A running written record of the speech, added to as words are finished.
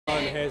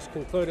has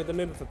concluded. The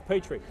member for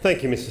Petrie.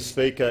 Thank you, Mr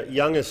Speaker.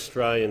 Young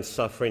Australians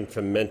suffering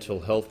from mental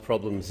health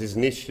problems is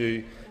an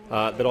issue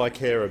that I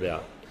care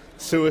about.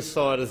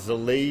 Suicide is the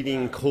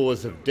leading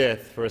cause of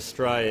death for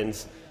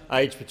Australians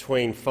aged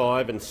between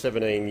 5 and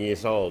 17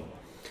 years old.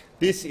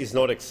 This is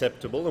not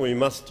acceptable, and we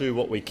must do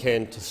what we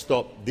can to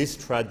stop this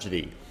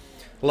tragedy.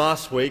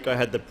 Last week I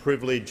had the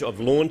privilege of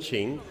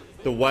launching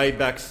the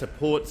Wayback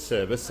Support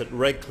Service at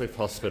Redcliffe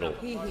Hospital.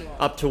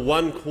 Up to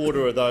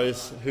 1/4 of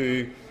those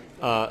who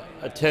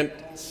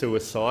attempt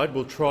suicide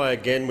will try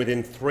again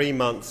within 3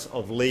 months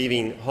of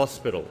leaving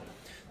hospital.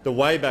 The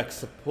Wayback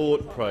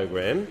Support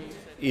program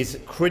is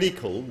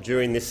critical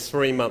during this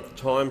 3-month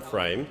time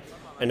frame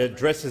and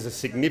addresses a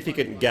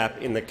significant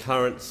gap in the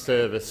current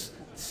service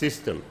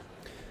system.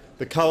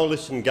 The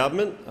Coalition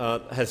Government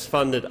has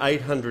funded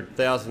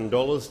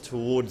 $800,000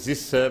 towards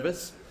this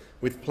service,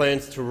 with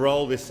plans to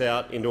roll this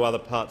out into other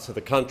parts of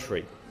the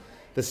country.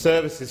 The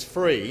service is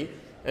free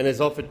and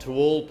is offered to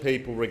all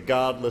people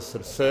regardless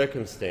of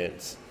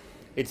circumstance.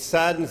 It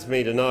saddens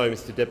me to know,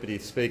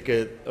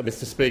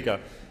 Mr Speaker,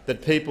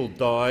 that people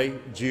die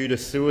due to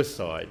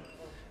suicide.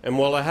 And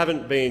while I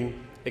haven't been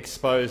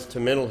exposed to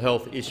mental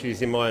health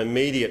issues in my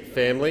immediate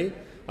family,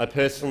 I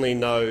personally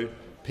know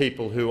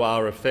people who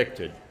are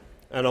affected.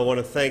 And I want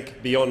to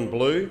thank Beyond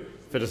Blue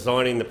for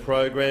designing the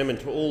program, and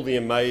to all the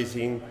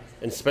amazing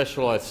and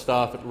specialised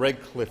staff at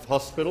Redcliffe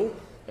Hospital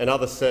and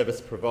other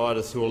service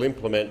providers who will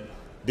implement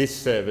this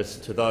service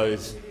to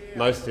those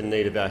most in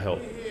need of our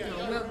help.